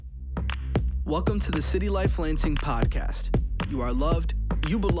Welcome to the City Life Lansing podcast. You are loved,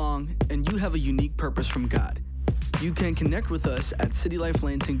 you belong, and you have a unique purpose from God. You can connect with us at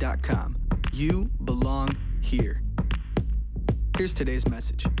citylifelansing.com. You belong here. Here's today's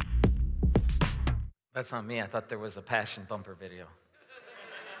message. That's not me. I thought there was a Passion bumper video,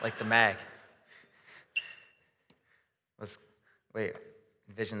 like the mag.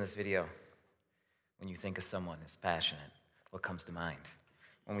 Envision this video. When you think of someone as passionate, what comes to mind?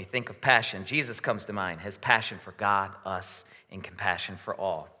 When we think of passion, Jesus comes to mind, his passion for God, us, and compassion for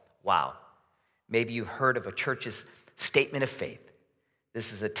all. Wow. Maybe you've heard of a church's statement of faith.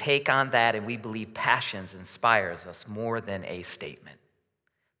 This is a take on that, and we believe passions inspires us more than a statement.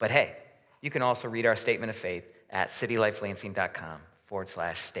 But hey, you can also read our statement of faith at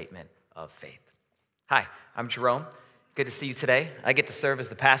citylifelansing.com/statement of faith. Hi, I'm Jerome. Good to see you today. I get to serve as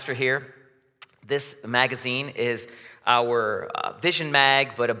the pastor here. This magazine is our vision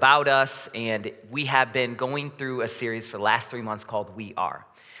mag, but about us, and we have been going through a series for the last 3 months called We Are.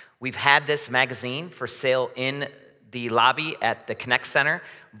 We've had this magazine for sale in the lobby at the Connect Center,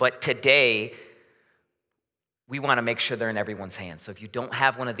 but today we want to make sure they're in everyone's hands. So if you don't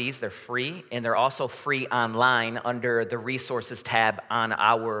have one of these, they're free, and they're also free online under the resources tab on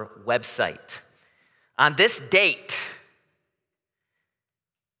our website. On this date,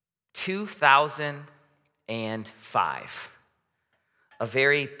 2005, a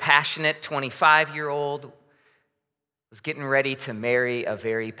very passionate 25-year-old was getting ready to marry a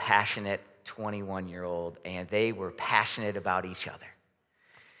very passionate 21-year-old, and they were passionate about each other.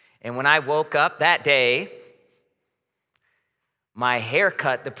 And when I woke up that day, my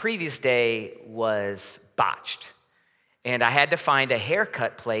haircut the previous day was botched, and I had to find a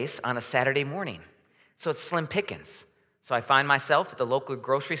haircut place on a Saturday morning. So it's slim pickings. So I find myself at the local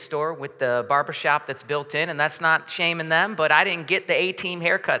grocery store with the barbershop that's built in, and that's not shaming them, but I didn't get the A-team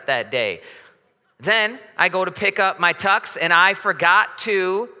haircut that day. Then I go to pick up my tux, and I forgot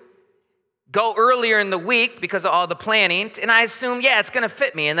to go earlier in the week because of all the planning, and I assume, it's going to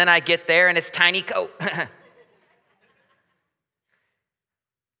fit me, and then I get there, and it's tiny coat.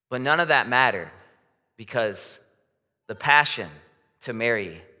 But none of that mattered because the passion to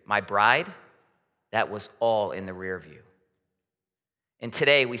marry my bride, that was all in the rear view. And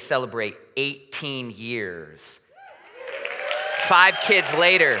today we celebrate 18 years. 5 kids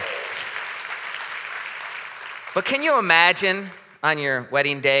later. But can you imagine on your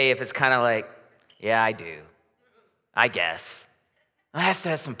wedding day if it's kind of like, yeah, I do, I guess. It has to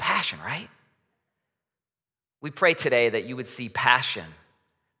have some passion, right? We pray today that you would see passion,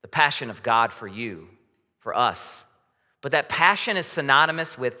 the passion of God for you, for us. But that passion is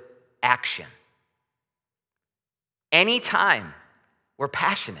synonymous with action. Anytime we're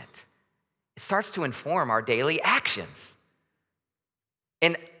passionate, it starts to inform our daily actions.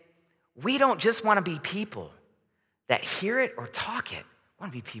 And we don't just want to be people that hear it or talk it. We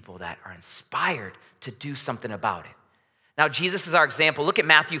want to be people that are inspired to do something about it. Now, Jesus is our example. Look at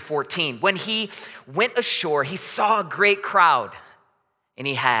Matthew 14. When he went ashore, he saw a great crowd, and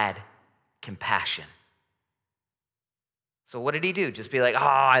he had compassion. So what did he do? Just be like,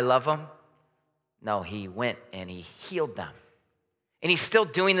 I love them? No, he went and he healed them. And he's still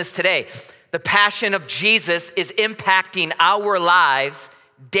doing this today. The passion of Jesus is impacting our lives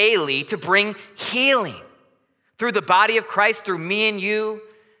daily to bring healing through the body of Christ, through me and you.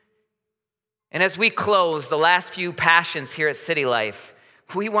 And as we close the last few passions here at City Life,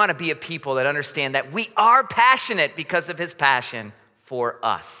 we want to be a people that understand that we are passionate because of his passion for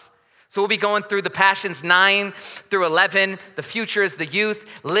us. So we'll be going through the passions 9 through 11. The future is the youth,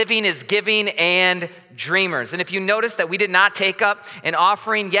 living is giving, and dreamers. And if you notice that we did not take up an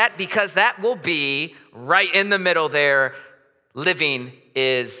offering yet, because that will be right in the middle there, living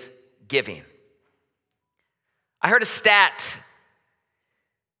is giving. I heard a stat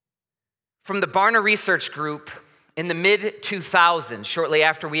from the Barna Research Group in the mid-2000s, shortly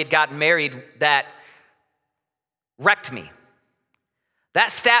after we had gotten married, that wrecked me.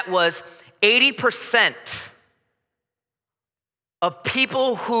 That stat was 80% of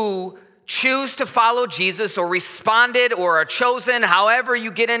people who choose to follow Jesus or responded or are chosen, however you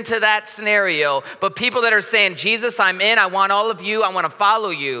get into that scenario, but people that are saying, Jesus, I'm in, I want all of you, I want to follow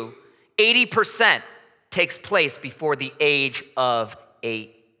you, 80% takes place before the age of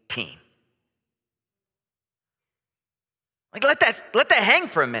 18. Like, let that hang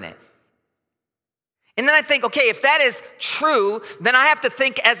for a minute. And then I think, okay, if that is true, then I have to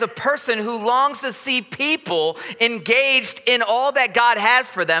think as a person who longs to see people engaged in all that God has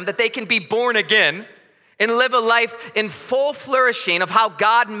for them, that they can be born again and live a life in full flourishing of how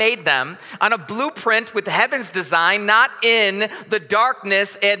God made them on a blueprint with heaven's design, not in the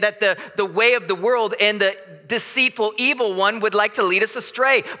darkness and that the way of the world and the deceitful evil one would like to lead us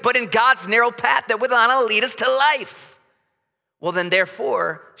astray, but in God's narrow path that would want to lead us to life. Well, then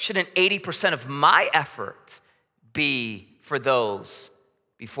therefore, shouldn't 80% of my effort be for those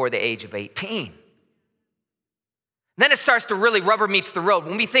before the age of 18? Then it starts to really rubber meets the road.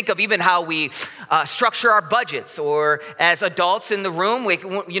 When we think of even how we structure our budgets, or as adults in the room,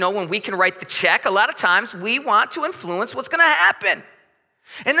 when we can write the check, a lot of times we want to influence what's going to happen.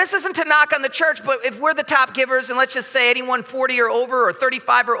 And this isn't to knock on the church, but if we're the top givers, and let's just say anyone 40 or over or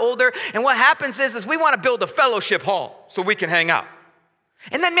 35 or older, and what happens is we want to build a fellowship hall so we can hang out.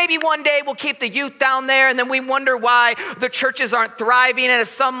 And then maybe one day we'll keep the youth down there, and then we wonder why the churches aren't thriving. And at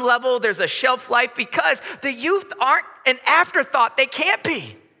some level, there's a shelf life because the youth aren't an afterthought. They can't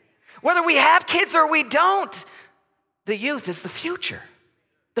be. Whether we have kids or we don't, the youth is the future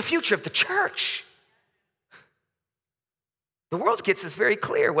of the church. The world gets this very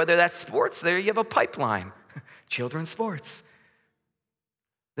clear. Whether that's sports, there you have a pipeline. Children's sports.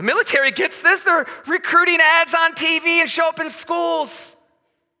 The military gets this. They're recruiting ads on TV and show up in schools.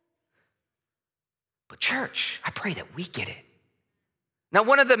 But church, I pray that we get it. Now,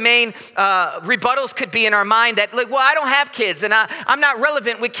 one of the main rebuttals could be in our mind that, I don't have kids and I'm not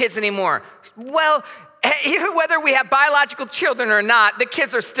relevant with kids anymore. Well, even whether we have biological children or not, the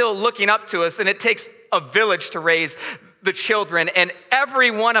kids are still looking up to us, and it takes a village to raise the children, and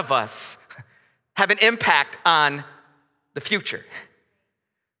every one of us have an impact on the future.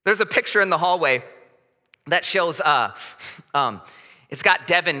 There's a picture in the hallway that shows, it's got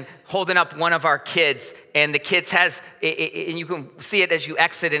Devin holding up one of our kids, and the kids has, and you can see it as you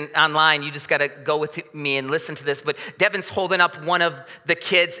exit and online. You just got to go with me and listen to this. But Devin's holding up one of the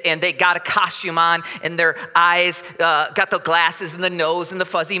kids, and they got a costume on, and their eyes got the glasses and the nose and the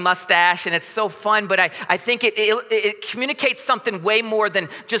fuzzy mustache, and it's so fun. But I think it communicates something way more than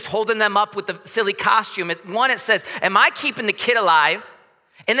just holding them up with the silly costume. One, it says, am I keeping the kid alive?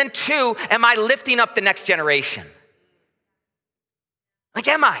 And then two, am I lifting up the next generation?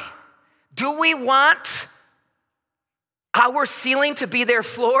 Am I? Do we want our ceiling to be their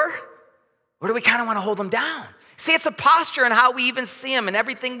floor? Or do we kind of want to hold them down? See, it's a posture in how we even see them and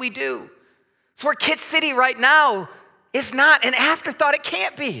everything we do. So where Kid City right now is not an afterthought. It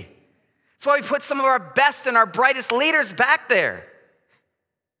can't be. That's why we put some of our best and our brightest leaders back there.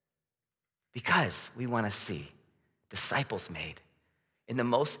 Because we want to see disciples made in the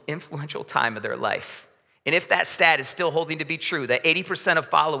most influential time of their life. And if that stat is still holding to be true, that 80% of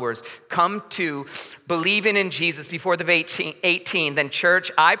followers come to believing in Jesus before they're 18, then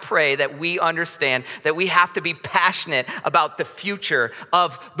church, I pray that we understand that we have to be passionate about the future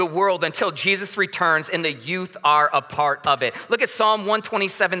of the world until Jesus returns and the youth are a part of it. Look at Psalm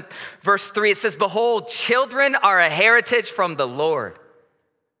 127, verse 3. It says, behold, children are a heritage from the Lord.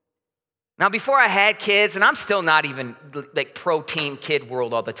 Now, before I had kids, and I'm still not even pro-teen kid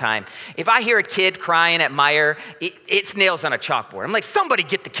world all the time, if I hear a kid crying at Meijer, it's nails on a chalkboard. I'm like, somebody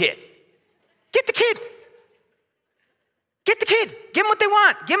get the kid. Get the kid. Get the kid. Give them what they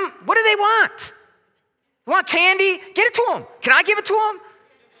want. Give them, what do they want? You want candy? Get it to them. Can I give it to them?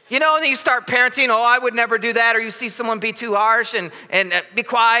 And then you start parenting, I would never do that, or you see someone be too harsh and be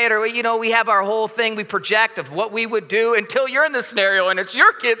quiet, or, we have our whole thing we project of what we would do until you're in the scenario and it's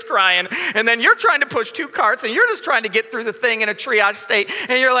your kids crying, and then you're trying to push 2 carts and you're just trying to get through the thing in a triage state,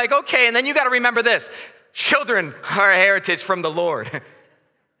 and you're like, okay, and then you got to remember this, children are a heritage from the Lord.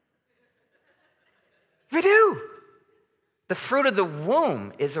 We do. The fruit of the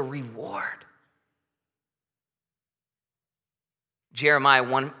womb is a reward. Jeremiah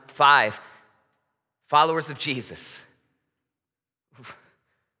 1:5, followers of Jesus.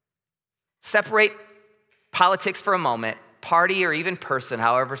 Separate politics for a moment, party or even person,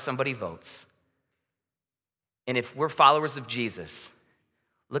 however somebody votes. And if we're followers of Jesus,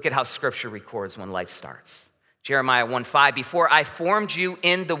 look at how Scripture records when life starts. Jeremiah 1:5, before I formed you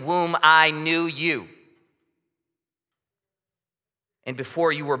in the womb, I knew you. And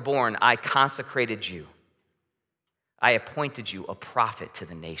before you were born, I consecrated you. I appointed you a prophet to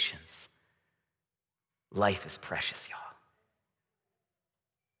the nations. Life is precious, y'all.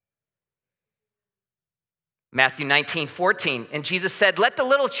 Matthew 19:14, and Jesus said, let the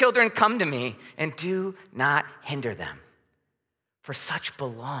little children come to me and do not hinder them, for such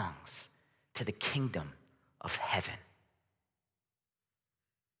belongs to the kingdom of heaven.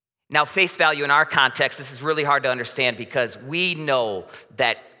 Now, face value in our context, this is really hard to understand because we know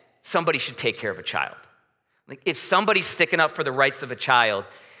that somebody should take care of a child. If somebody's sticking up for the rights of a child,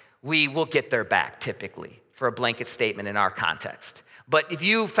 we will get their back typically for a blanket statement in our context. But if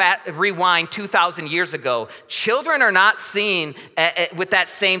you rewind 2,000 years ago, children are not seen with that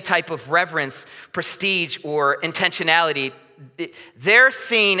same type of reverence, prestige, or intentionality. They're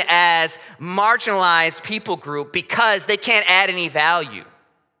seen as marginalized people group because they can't add any value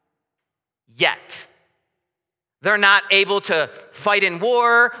yet. They're not able to fight in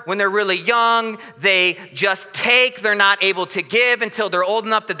war when they're really young. They just take. They're not able to give until they're old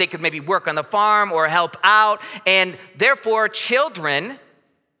enough that they could maybe work on the farm or help out. And therefore, children,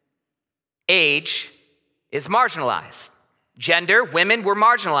 age is marginalized. Gender, women were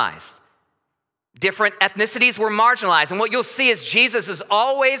marginalized. Different ethnicities were marginalized. And what you'll see is Jesus is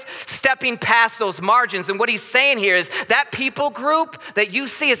always stepping past those margins. And what he's saying here is that people group that you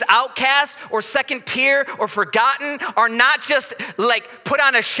see as outcast or second tier or forgotten are not just like put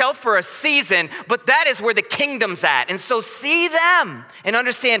on a shelf for a season, but that is where the kingdom's at. And so see them and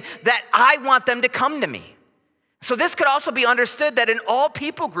understand that I want them to come to me. So this could also be understood that in all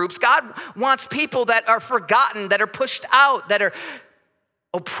people groups, God wants people that are forgotten, that are pushed out, that are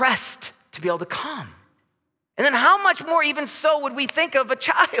oppressed, to be able to come. And then how much more even so would we think of a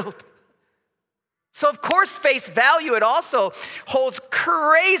child? So of course, face value, it also holds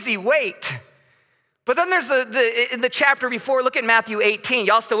crazy weight. But then there's in the chapter before, look at Matthew 18.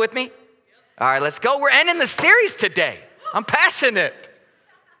 Y'all still with me? All right, let's go. We're ending the series today. I'm passionate.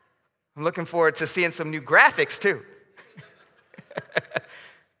 I'm looking forward to seeing some new graphics too.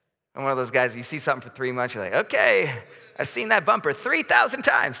 I'm one of those guys, you see something for 3 months, you're like, okay, I've seen that bumper 3,000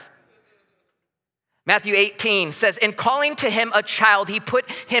 times. Matthew 18 says, in calling to him a child, he put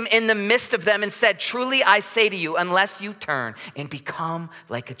him in the midst of them and said, truly I say to you, unless you turn and become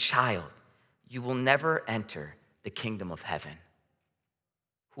like a child, you will never enter the kingdom of heaven.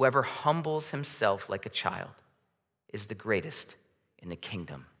 Whoever humbles himself like a child is the greatest in the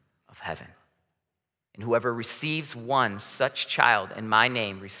kingdom of heaven. And whoever receives one such child in my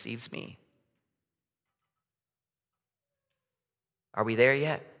name receives me. Are we there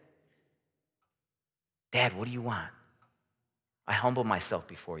yet? Dad, what do you want? I humble myself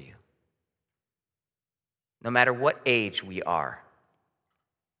before you. No matter what age we are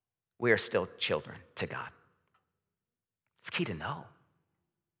still children to God. It's key to know.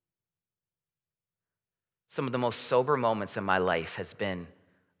 Some of the most sober moments in my life has been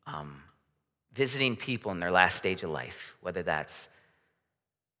visiting people in their last stage of life, whether that's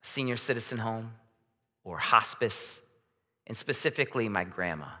a senior citizen home or hospice, and specifically my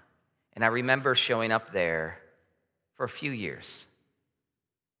grandma. And I remember showing up there for a few years.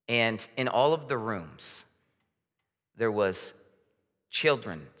 And in all of the rooms, there was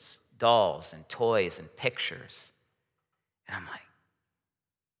children's dolls and toys and pictures. And I'm like,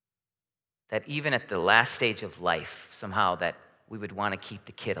 that even at the last stage of life, somehow that we would want to keep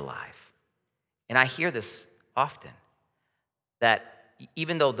the kid alive. And I hear this often, that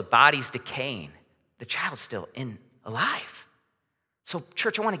even though the body's decaying, the child's still alive. So,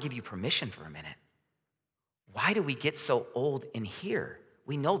 church, I want to give you permission for a minute. Why do we get so old in here?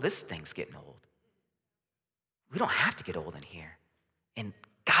 We know this thing's getting old. We don't have to get old in here. And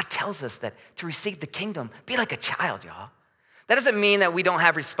God tells us that to receive the kingdom, be like a child, y'all. That doesn't mean that we don't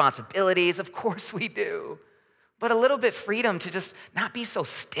have responsibilities. Of course we do. But a little bit freedom to just not be so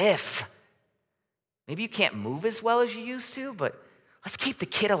stiff. Maybe you can't move as well as you used to, but let's keep the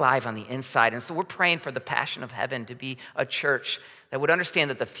kid alive on the inside. And so we're praying for the passion of heaven to be a church that would understand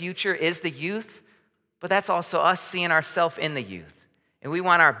that the future is the youth, but that's also us seeing ourselves in the youth. And we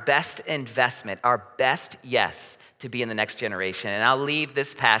want our best investment, our best yes, to be in the next generation. And I'll leave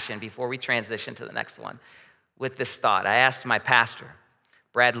this passion before we transition to the next one with this thought. I asked my pastor,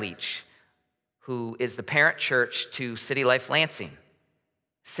 Brad Leach, who is the parent church to City Life Lansing,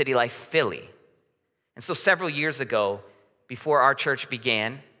 City Life Philly. And so several years ago, before our church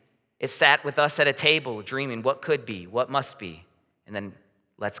began, it sat with us at a table dreaming what could be, what must be, and then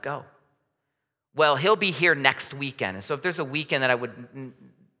let's go. Well, he'll be here next weekend. And so if there's a weekend that I would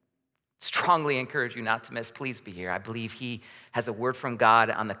strongly encourage you not to miss, please be here. I believe he has a word from God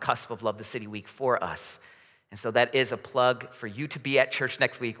on the cusp of Love the City Week for us. And so that is a plug for you to be at church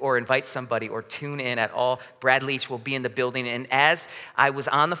next week or invite somebody or tune in at all. Brad Leach will be in the building. And as I was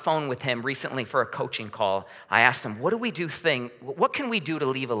on the phone with him recently for a coaching call, I asked him, what can we do to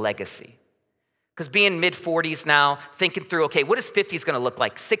leave a legacy? Because being mid-40s now, thinking through, okay, what is 50s going to look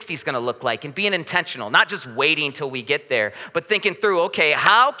like, 60s going to look like, and being intentional, not just waiting until we get there, but thinking through, okay,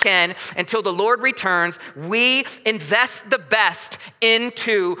 how can, until the Lord returns, we invest the best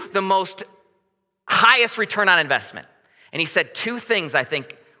into the most highest return on investment? And he said two things I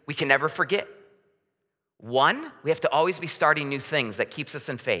think we can never forget. One, we have to always be starting new things that keeps us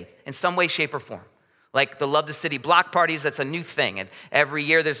in faith in some way, shape, or form. Like the Love the City block parties, that's a new thing. And every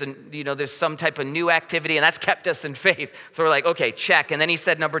year there's some type of new activity, and that's kept us in faith. So we're like, okay, check. And then he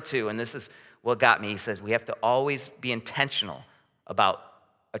said number two, and this is what got me. He says we have to always be intentional about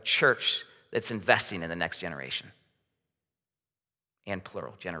a church that's investing in the next generation. And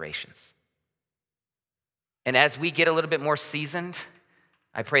plural, generations. And as we get a little bit more seasoned,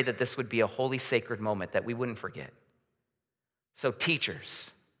 I pray that this would be a holy, sacred moment that we wouldn't forget. So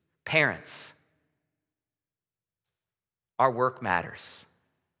teachers, parents, our work matters.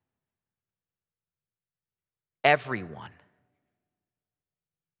 Everyone,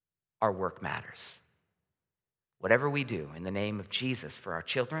 our work matters. Whatever we do in the name of Jesus for our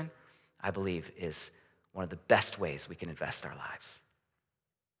children, I believe is one of the best ways we can invest our lives.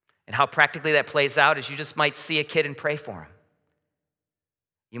 And how practically that plays out is you just might see a kid and pray for him.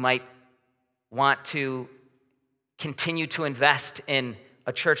 You might want to continue to invest in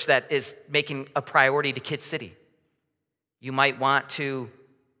a church that is making a priority to Kid City. You might want to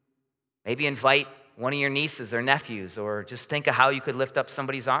maybe invite one of your nieces or nephews, or just think of how you could lift up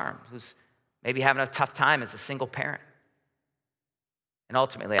somebody's arm who's maybe having a tough time as a single parent. And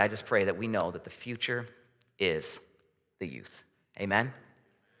ultimately, I just pray that we know that the future is the youth. Amen?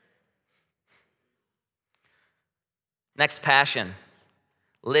 Next passion,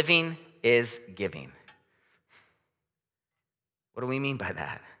 living is giving. What do we mean by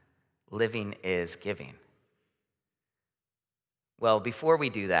that? Living is giving. Well, before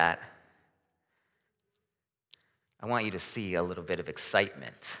we do that, I want you to see a little bit of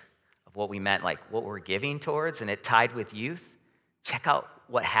excitement of what we meant, like what we're giving towards, and it tied with youth. Check out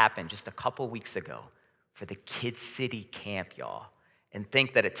what happened just a couple weeks ago for the Kid City camp, y'all. And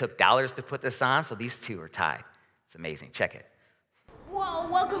think that it took dollars to put this on, so these two are tied. It's amazing. Check it. Whoa,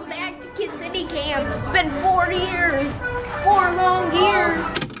 welcome back to Kid City Camp. It's been 4 years. 4 long years.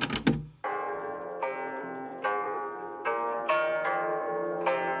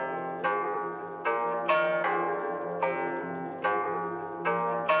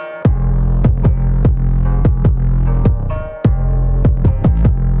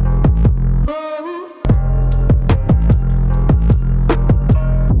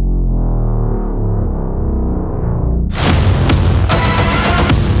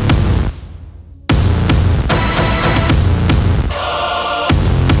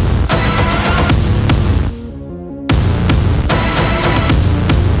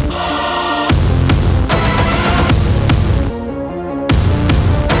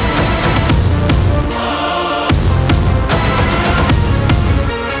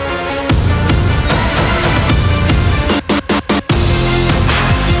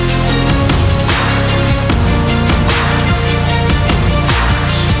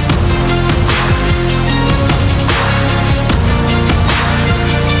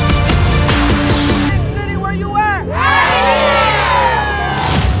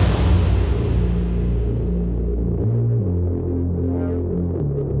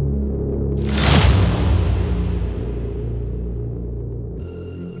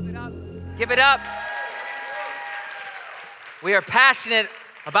 Give it up. We are passionate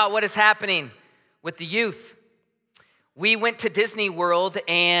about what is happening with the youth. We went to Disney World,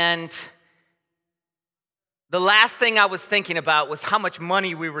 and the last thing I was thinking about was how much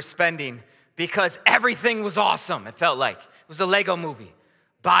money we were spending, because everything was awesome, it felt like. It was a Lego movie.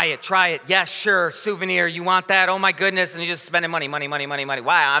 Buy it, try it, yes, sure, souvenir, you want that? Oh my goodness, and you're just spending money.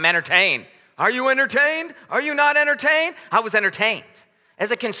 Why? I'm entertained. Are you entertained? Are you not entertained? I was entertained. As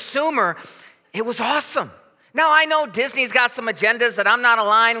a consumer, it was awesome. Now, I know Disney's got some agendas that I'm not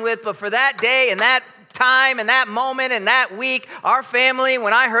aligned with, but for that day and that time and that moment and that week, our family,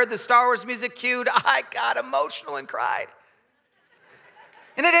 when I heard the Star Wars music cued, I got emotional and cried.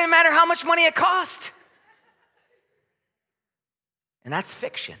 And it didn't matter how much money it cost. And that's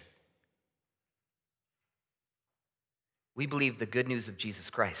fiction. We believe the good news of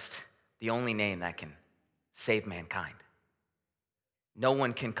Jesus Christ, the only name that can save mankind. No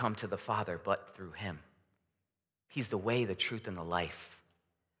one can come to the Father but through him. He's the way, the truth, and the life.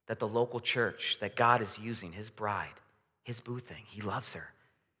 That the local church that God is using, his bride, his boo thing, he loves her.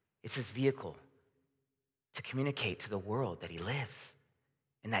 It's his vehicle to communicate to the world that he lives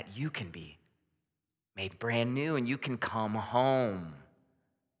and that you can be made brand new and you can come home.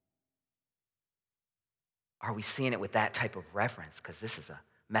 Are we seeing it with that type of reverence? Because this is a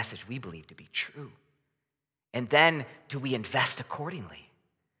message we believe to be true. And then, do we invest accordingly?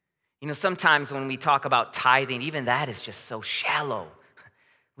 You know, sometimes when we talk about tithing, even that is just so shallow.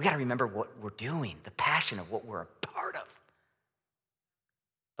 We got to remember what we're doing, the passion of what we're a part of.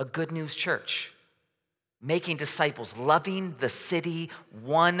 A good news church making disciples, loving the city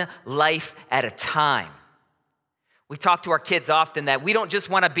one life at a time. We talk to our kids often that we don't just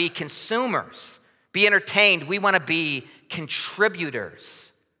want to be consumers, be entertained. We want to be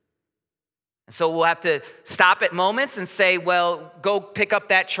contributors. And so we'll have to stop at moments and say, well, go pick up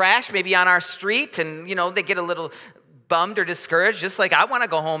that trash maybe on our street. And, they get a little bummed or discouraged, just like I want to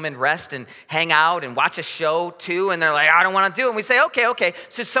go home and rest and hang out and watch a show too. And they're like, I don't want to do it. And we say, okay.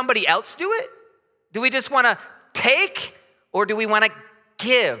 So somebody else do it? Do we just want to take, or do we want to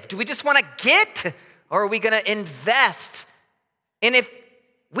give? Do we just want to get, or are we going to invest? And if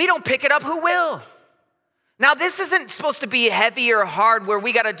we don't pick it up, who will? Now, this isn't supposed to be heavy or hard where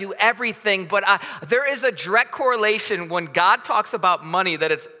we got to do everything, but there is a direct correlation when God talks about money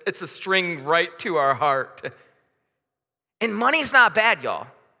that it's a string right to our heart. And money's not bad, y'all.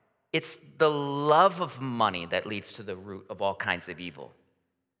 It's the love of money that leads to the root of all kinds of evil.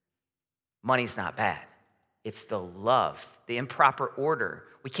 Money's not bad. It's the love, the improper order.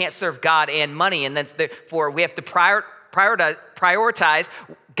 We can't serve God and money, and then therefore we have to prioritize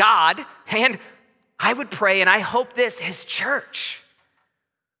God, and I would pray, and I hope this, his church.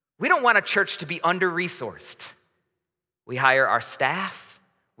 We don't want a church to be under-resourced. We hire our staff.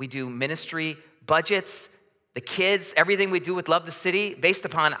 We do ministry budgets, the kids, everything we do with Love the City based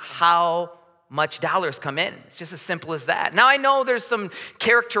upon how much dollars come in. It's just as simple as that. Now, I know there's some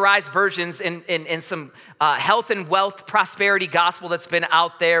characterized versions in some health and wealth prosperity gospel that's been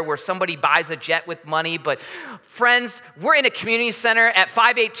out there where somebody buys a jet with money. But friends, we're in a community center at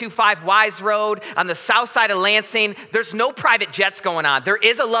 5825 Wise Road on the south side of Lansing. There's no private jets going on. There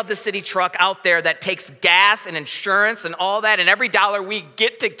is a Love the City truck out there that takes gas and insurance and all that. And every dollar we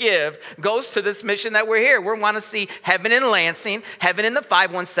get to give goes to this mission that we're here. We want to see heaven in Lansing, heaven in the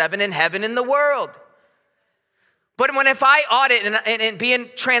 517, and heaven in the world. But if I audit and being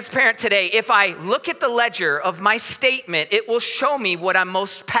transparent today, if I look at the ledger of my statement, it will show me what I'm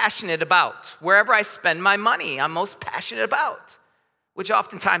most passionate about. Wherever I spend my money, I'm most passionate about, which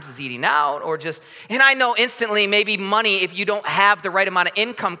oftentimes is eating out and I know instantly maybe money, if you don't have the right amount of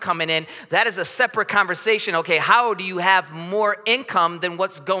income coming in, that is a separate conversation. Okay, how do you have more income than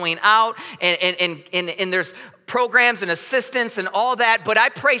what's going out? And there's programs and assistance and all that, but I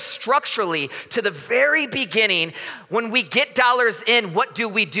pray structurally to the very beginning, when we get dollars in, what do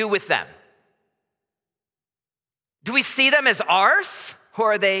we do with them? Do we see them as ours,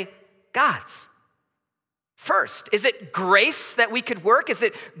 or are they God's? First, is it grace that we could work? Is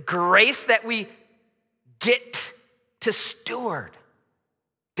it grace that we get to steward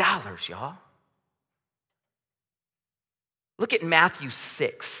dollars, y'all? Look at Matthew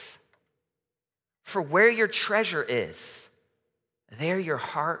 6. For where your treasure is, there your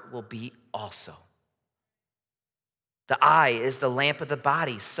heart will be also. The eye is the lamp of the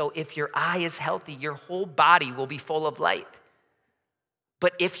body. So if your eye is healthy, your whole body will be full of light.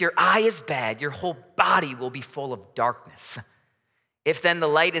 But if your eye is bad, your whole body will be full of darkness. If then the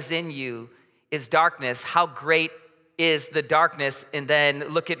light is in you is darkness, how great is the darkness? And then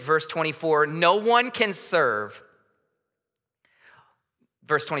look at verse 24. No one can serve.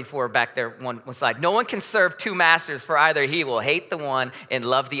 Verse 24 back there, one slide. No one can serve two masters, for either he will hate the one and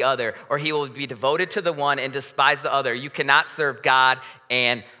love the other, or he will be devoted to the one and despise the other. You cannot serve God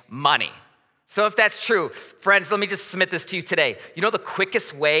and money. So if that's true, friends, let me just submit this to you today. You know the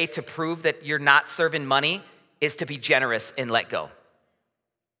quickest way to prove that you're not serving money is to be generous and let go.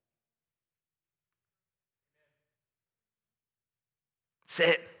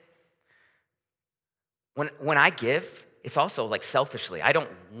 That's it. When I give, it's also like selfishly. I don't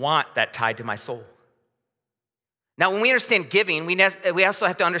want that tied to my soul. Now, when we understand giving, we also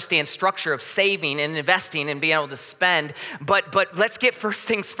have to understand structure of saving and investing and being able to spend. But let's get first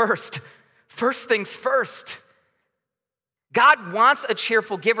things first. First things first. God wants a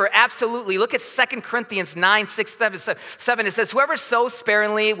cheerful giver, absolutely. Look at 2 Corinthians 9, 6, 7. It says, whoever sows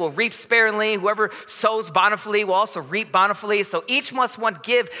sparingly will reap sparingly. Whoever sows bountifully will also reap bountifully. So each must one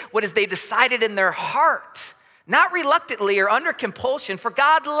give what is they decided in their heart, not reluctantly or under compulsion, for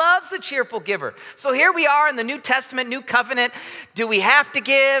God loves a cheerful giver. So here we are in the New Testament, New Covenant. Do we have to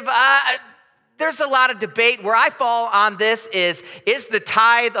give? There's a lot of debate. Where I fall on this is the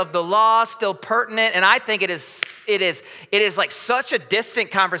tithe of the law still pertinent? And I think it is like such a distant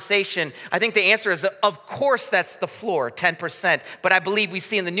conversation. I think the answer is, of course, that's the floor, 10%. But I believe we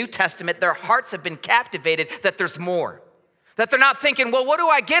see in the New Testament, their hearts have been captivated that there's more. That they're not thinking, well, what do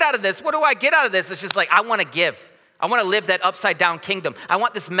I get out of this? What do I get out of this? It's just like, I want to give. I want to live that upside down kingdom. I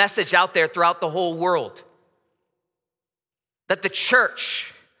want this message out there throughout the whole world. That the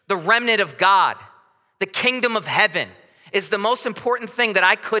church, the remnant of God, the kingdom of heaven is the most important thing that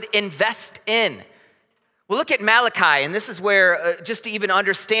I could invest in. Well, look at Malachi, and this is where, just to even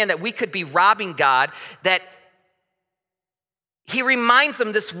understand that we could be robbing God, that he reminds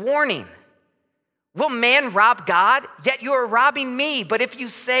them this warning. Will man rob God? Yet you are robbing me. But if you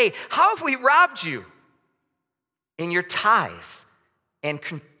say, how have we robbed you? In your tithes and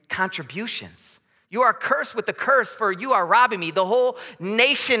contributions. You are cursed with the curse, for you are robbing me, the whole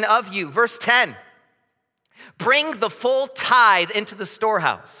nation of you. Verse 10, bring the full tithe into the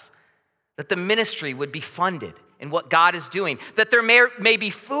storehouse, that the ministry would be funded in what God is doing, that there may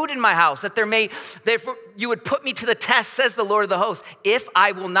be food in my house, that therefore you would put me to the test, says the Lord of the hosts, if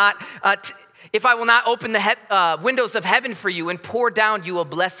I will not open the windows of heaven for you and pour down you a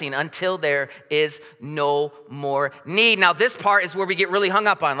blessing until there is no more need. Now, this part is where we get really hung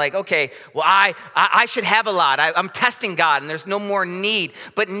up on, like, okay, well, I should have a lot. I'm testing God and there's no more need.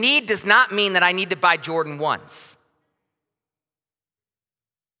 But need does not mean that I need to buy Jordan 1s.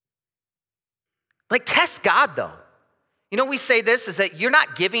 Like, test God, though. You know, we say this is that you're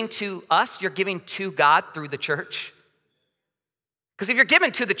not giving to us, you're giving to God through the church. Because if you're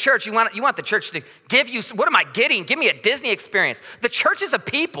giving to the church, you want the church to give you, what am I getting? Give me a Disney experience. The church is a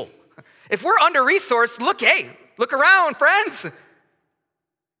people. If we're under-resourced, look around, friends.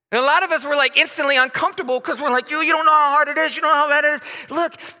 And a lot of us were like instantly uncomfortable because we're like, you don't know how hard it is, you don't know how bad it is.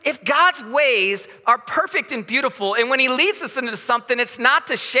 Look, if God's ways are perfect and beautiful, and when he leads us into something, it's not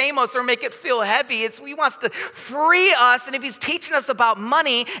to shame us or make it feel heavy. He wants to free us. And if he's teaching us about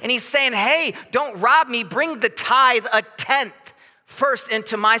money and he's saying, hey, don't rob me, bring the tithe, a tenth, first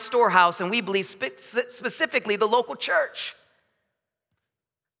into my storehouse, and we believe specifically the local church.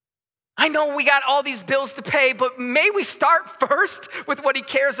 I know we got all these bills to pay, but may we start first with what he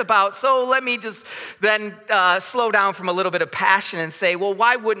cares about. So let me just then slow down from a little bit of passion and say, well,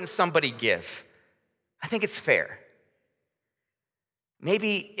 why wouldn't somebody give? I think it's fair.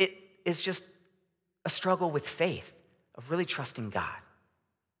 Maybe it is just a struggle with faith, of really trusting God.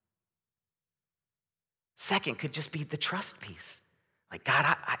 Second could just be the trust piece. Like,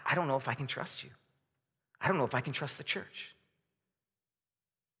 God, I don't know if I can trust you. I don't know if I can trust the church.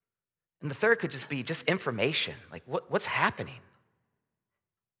 And the third could just be just information, like what's happening?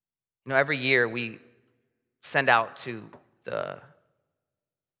 You know, every year we send out to the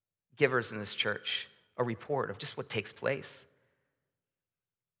givers in this church a report of just what takes place.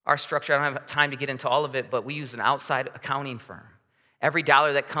 Our structure, I don't have time to get into all of it, but we use an outside accounting firm. Every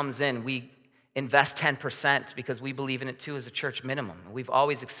dollar that comes in, we invest 10% because we believe in it too as a church minimum. We've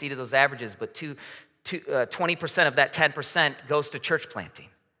always exceeded those averages, but 20% of that 10% goes to church planting.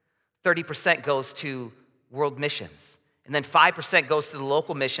 30% goes to world missions. And then 5% goes to the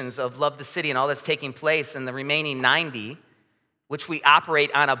local missions of Love the City and all that's taking place. And the remaining 90, which we operate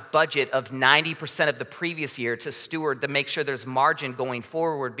on a budget of 90% of the previous year to steward to make sure there's margin going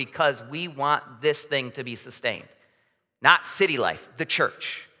forward because we want this thing to be sustained. Not City Life, the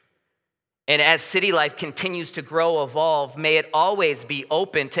church. And as City Life continues to grow, evolve, may it always be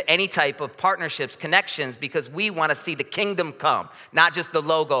open to any type of partnerships, connections, because we want to see the kingdom come, not just the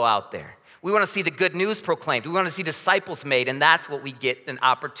logo out there. We want to see the good news proclaimed. We want to see disciples made, and that's what we get an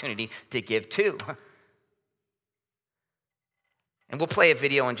opportunity to give to. And we'll play a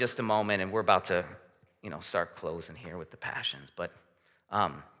video in just a moment, and we're about to, start closing here with the passions. But,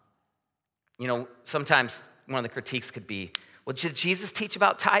 sometimes one of the critiques could be, well, did Jesus teach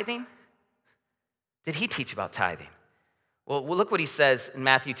about tithing? Did he teach about tithing? Well, look what he says in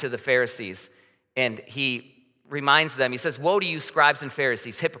Matthew to the Pharisees. And he reminds them, he says, woe to you, scribes and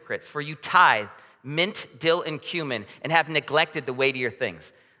Pharisees, hypocrites, for you tithe mint, dill, and cumin, and have neglected the weightier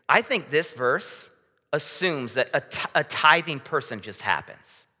things. I think this verse assumes that a tithing person just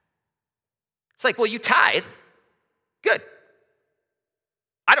happens. It's like, well, you tithe. Good.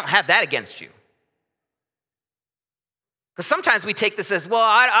 I don't have that against you. Because sometimes we take this as, well,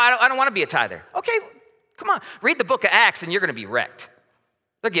 I don't want to be a tither. Okay, come on. Read the book of Acts and you're going to be wrecked.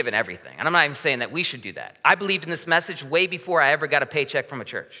 They're giving everything. And I'm not even saying that we should do that. I believed in this message way before I ever got a paycheck from a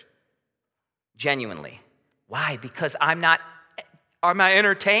church. Genuinely. Why? Because am I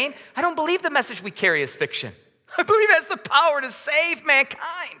entertained? I don't believe the message we carry is fiction. I believe it has the power to save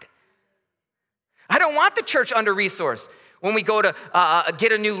mankind. I don't want the church under-resourced. When we go to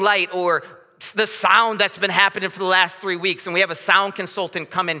get a new light or the sound that's been happening for the last 3 weeks, and we have a sound consultant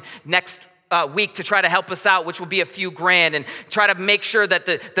coming next week to try to help us out, which will be a few grand, and try to make sure that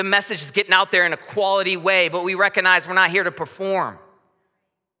the message is getting out there in a quality way, but we recognize we're not here to perform.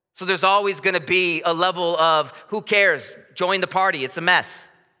 So there's always going to be a level of, who cares? Join the party. It's a mess.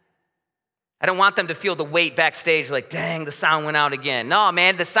 I don't want them to feel the weight backstage like, dang, the sound went out again. No,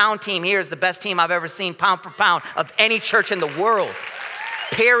 man, the sound team here is the best team I've ever seen, pound for pound, of any church in the world,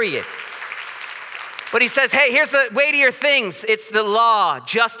 period. But he says, hey, here's the weightier things. It's the law,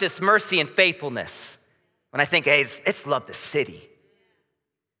 justice, mercy, and faithfulness. When I think, hey, it's love the city.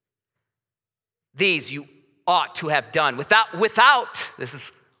 These you ought to have done without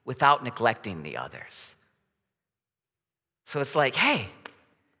neglecting the others. So it's like, hey,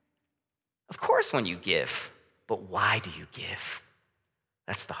 of course when you give, but why do you give?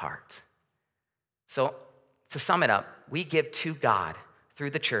 That's the heart. So to sum it up, we give to God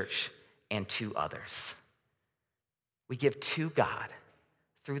through the church and to others. We give to God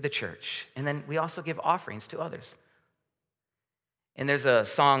through the church, and then we also give offerings to others. And there's a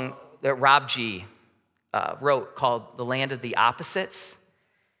song that Rob G. Wrote called "The Land of the Opposites,"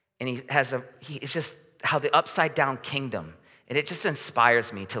 and it's just how the upside down kingdom, and it just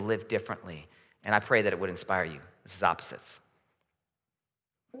inspires me to live differently, and I pray that it would inspire you. This is Opposites.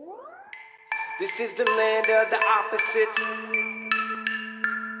 This is the land of the opposites.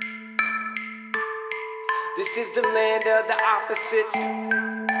 This is the land of the opposites.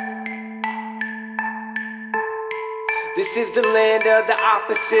 This is the land of the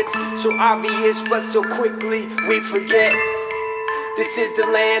opposites. So obvious, but so quickly we forget. This is the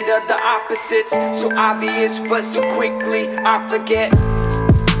land of the opposites. So obvious, but so quickly I forget.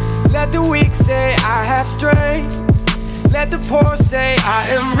 Let the weak say I have strength. Let the poor say I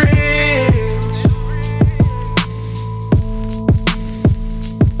am rich.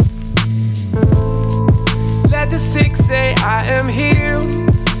 Let the sick say I am healed.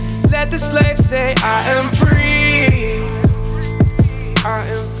 Let the slave say I am free. I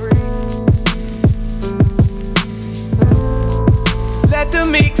am free. Let the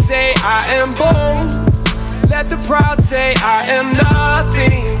meek say I am bold. Let the proud say I am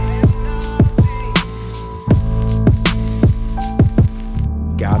nothing.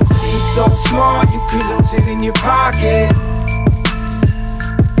 Got a seed so small you could lose it in your pocket.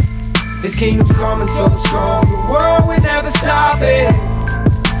 This kingdom's coming so strong, the world will never stop it.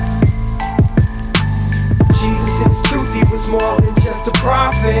 Jesus in his truth, he was more than just a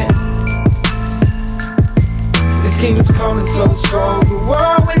prophet. This kingdom's coming so strong, the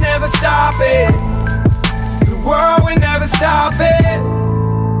world will never stop it. The world will never stop it.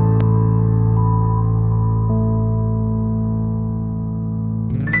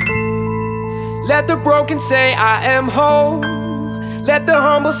 Let the broken say I am whole. Let the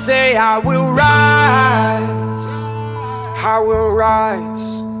humble say I will rise. I will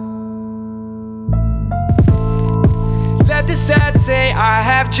rise. Let the sad say I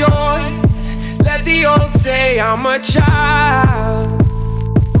have joy. Let the old say I'm a child.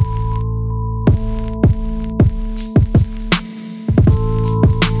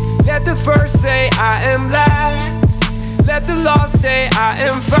 Let the first say I am last. Let the lost say I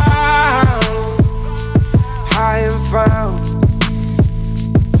am found. I am found.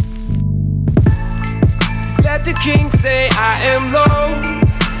 Let the king say I am low.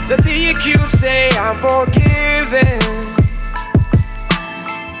 Let the accused say I'm forgiven.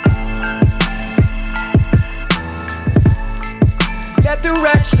 Let the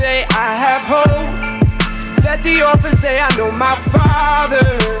wretch say I have hope. Let the orphan say I know my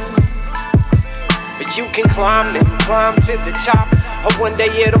Father. You can climb and climb to the top, or one day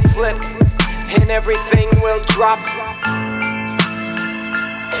it'll flip and everything will drop.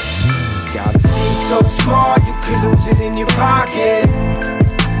 Got a seed so small you could lose it in your pocket.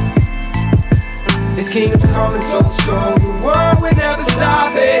 This kingdom's coming so strong, the world will never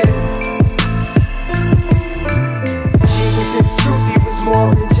stop it. Jesus in his truth, he was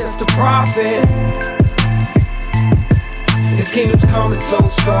more than just a prophet. This kingdom's coming so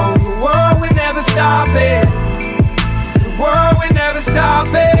strong, the world will never stop it. The world will never stop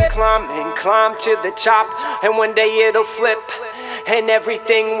it. Climb and climb to the top, and one day it'll flip and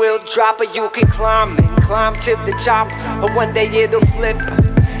everything will drop. Or you can climb and climb to the top, or one day it'll flip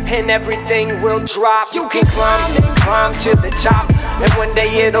and everything will drop. You can climb and climb to the top, and one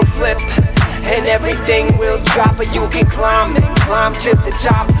day it'll flip and everything will drop. Or you can climb and climb to the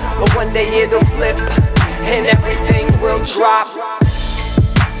top, or one day it'll flip and everything will drop.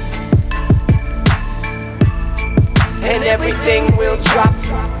 And everything will drop.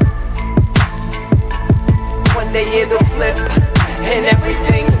 One day it'll flip and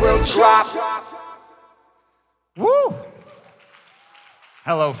everything will drop. Woo!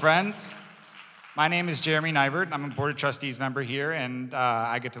 Hello, friends. My name is Jeremy Nybert. I'm a Board of Trustees member here, and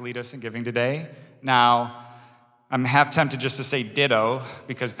I get to lead us in giving today. Now, I'm half tempted just to say ditto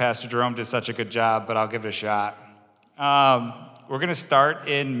because Pastor Jerome did such a good job, but I'll give it a shot. We're going to start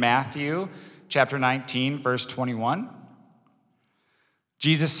in Matthew chapter 19, verse 21.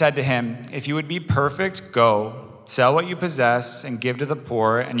 Jesus said to him, "If you would be perfect, go, Sell what you possess and give to the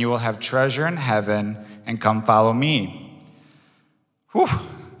poor, and you will have treasure in heaven, and come follow me. Whew.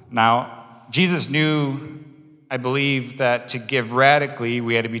 Now, Jesus knew, I believe, that to give radically,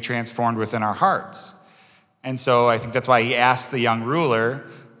 we had to be transformed within our hearts. And so I think that's why he asked the young ruler,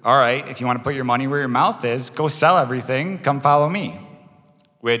 all right, if you want to put your money where your mouth is, go sell everything, come follow me,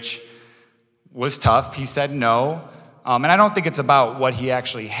 which was tough. He said no. And I don't think it's about what he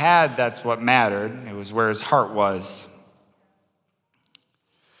actually had that's what mattered. It was where his heart was.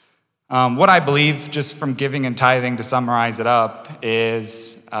 What I believe, just from giving and tithing to summarize it up,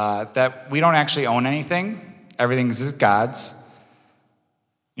 is that we don't actually own anything. Everything is God's.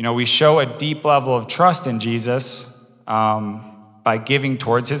 You know, we show a deep level of trust in Jesus by giving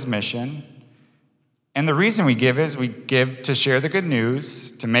towards his mission. And the reason we give is we give to share the good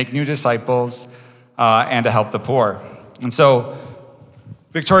news, to make new disciples, and to help the poor. And so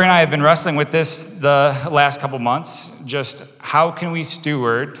Victoria and I have been wrestling with this the last couple months, just how can we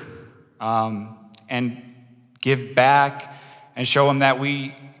steward and give back and show them that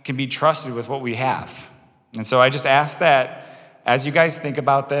we can be trusted with what we have. And so I just ask that as you guys think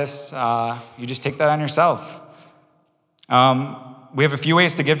about this, you just take that on yourself. We have a few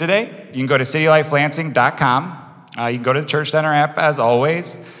ways to give today. You can go to citylifelansing.com. You can go to the Church Center app as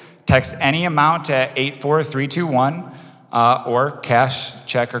always. Text any amount to 84321 or cash,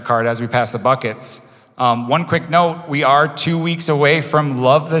 check, or card as we pass the buckets. One quick note, we are 2 weeks away from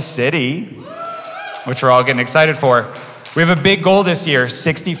Love the City, which we're all getting excited for. We have a big goal this year,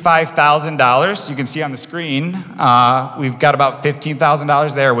 $65,000. You can see on the screen, we've got about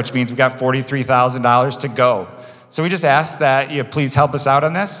 $15,000 there, which means we've got $43,000 to go. So we just ask that you please help us out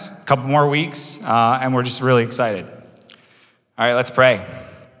on this. A couple more weeks, and we're just really excited. All right, let's pray.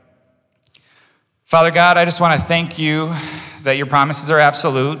 Father God, I just want to thank you that your promises are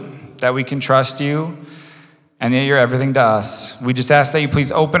absolute, that we can trust you, and that you're everything to us. We just ask that you please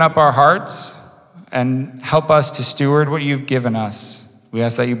open up our hearts and help us to steward what you've given us. We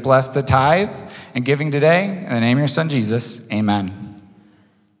ask that you bless the tithe and giving today. In the name of your son, Jesus, amen.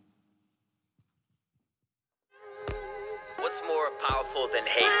 What's more powerful than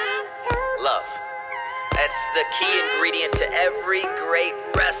hate? Love. That's the key ingredient to every great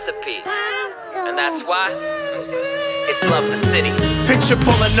recipe. And that's why it's Love the City. Picture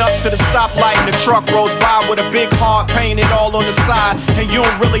pulling up to the stoplight and the truck rolls by with a big heart painted all on the side. And you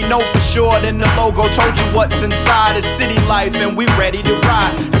don't really know for sure, then the logo told you what's inside. It's city life and we ready to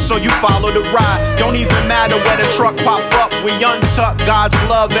ride. And so you follow the ride. Don't even matter where the truck pop up. We untuck God's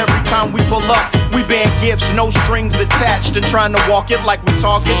love every time we pull up. We bear gifts, no strings attached, and trying to walk it like we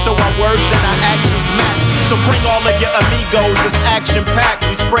talk it, so our words and our actions match. So bring all of your amigos, it's action-packed.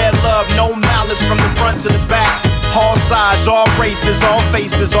 We spread love, no malice from the front to the back. All sides, all races, all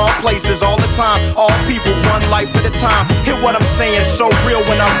faces, all places, all the time. All people, one life at a time. Hear what I'm saying, so real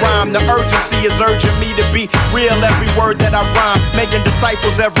when I rhyme. The urgency is urging me to be real every word that I rhyme. Making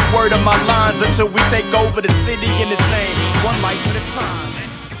disciples every word of my lines until we take over the city in his name. One life at a time.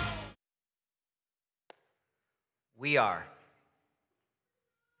 We've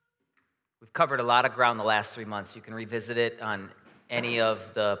covered a lot of ground the last 3 months. You can revisit it on any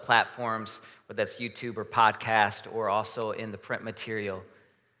of the platforms, whether that's YouTube or podcast, or also in the print material.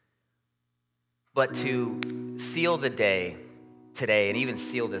 But to seal the day today, and even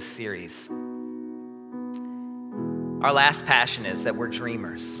seal this series, our last passion is that we're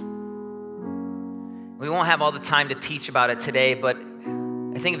dreamers. We won't have all the time to teach about it today, but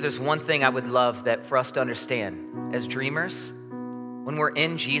I think if there's one thing I would love that for us to understand as dreamers, when we're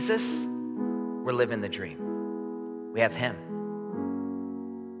in Jesus, we're living the dream. We have him.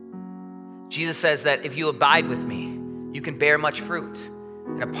 Jesus says that if you abide with me, you can bear much fruit,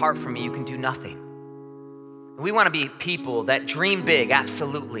 and apart from me, you can do nothing. And we want to be people that dream big,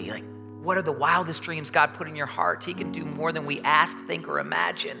 absolutely. Like, what are the wildest dreams God put in your heart? He can do more than we ask, think, or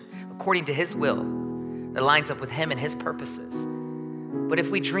imagine, according to his will, that lines up with him and his purposes. But if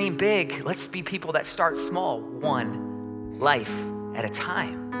we dream big, let's be people that start small, one life at a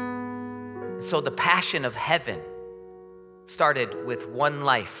time. And so the passion of heaven started with one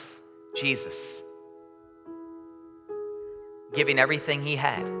life, Jesus, giving everything he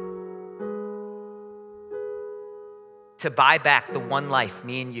had to buy back the one life,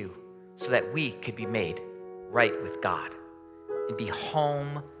 me and you, so that we could be made right with God and be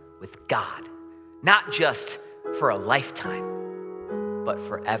home with God, not just for a lifetime, but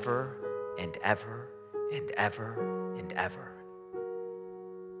forever and ever and ever and ever.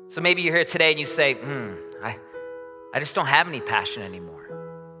 So maybe you're here today and you say, I just don't have any passion anymore.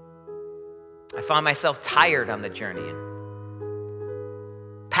 I find myself tired on the journey.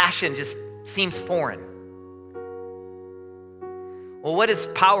 And passion just seems foreign. Well, what is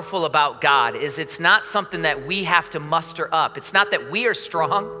powerful about God is it's not something that we have to muster up. It's not that we are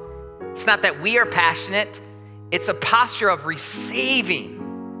strong. It's not that we are passionate. It's a posture of receiving.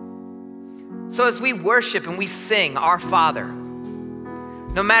 So as we worship and we sing our Father,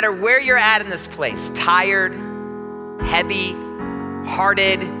 no matter where you're at in this place, tired, heavy,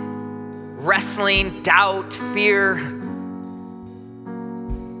 hearted, wrestling, doubt, fear,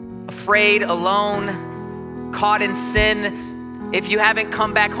 afraid, alone, caught in sin, if you haven't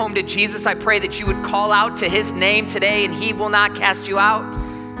come back home to Jesus, I pray that you would call out to his name today and he will not cast you out.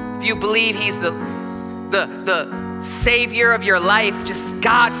 If you believe he's the savior of your life, just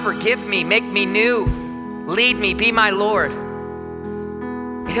God, forgive me, make me new, lead me, be my Lord.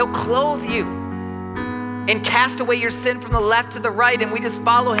 And he'll clothe you and cast away your sin from the left to the right, and we just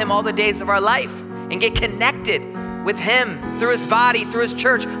follow him all the days of our life and get connected with him through his body, through his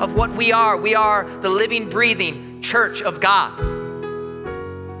church of what we are. We are the living, breathing church of God.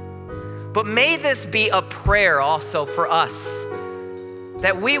 But may this be a prayer also for us,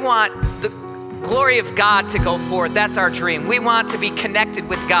 that we want the glory of God to go forth. That's our dream. We want to be connected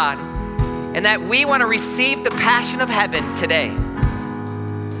with God, and that we want to receive the passion of heaven today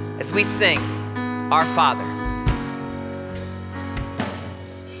as we sing our Father.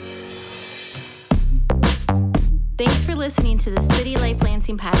 Thanks for listening to the City Life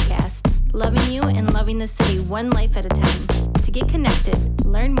Lansing podcast, loving you and loving the city one life at a time. To get connected,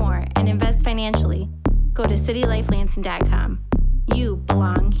 learn more, and invest financially, go to citylifelansing.com. You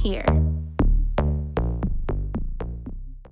belong here.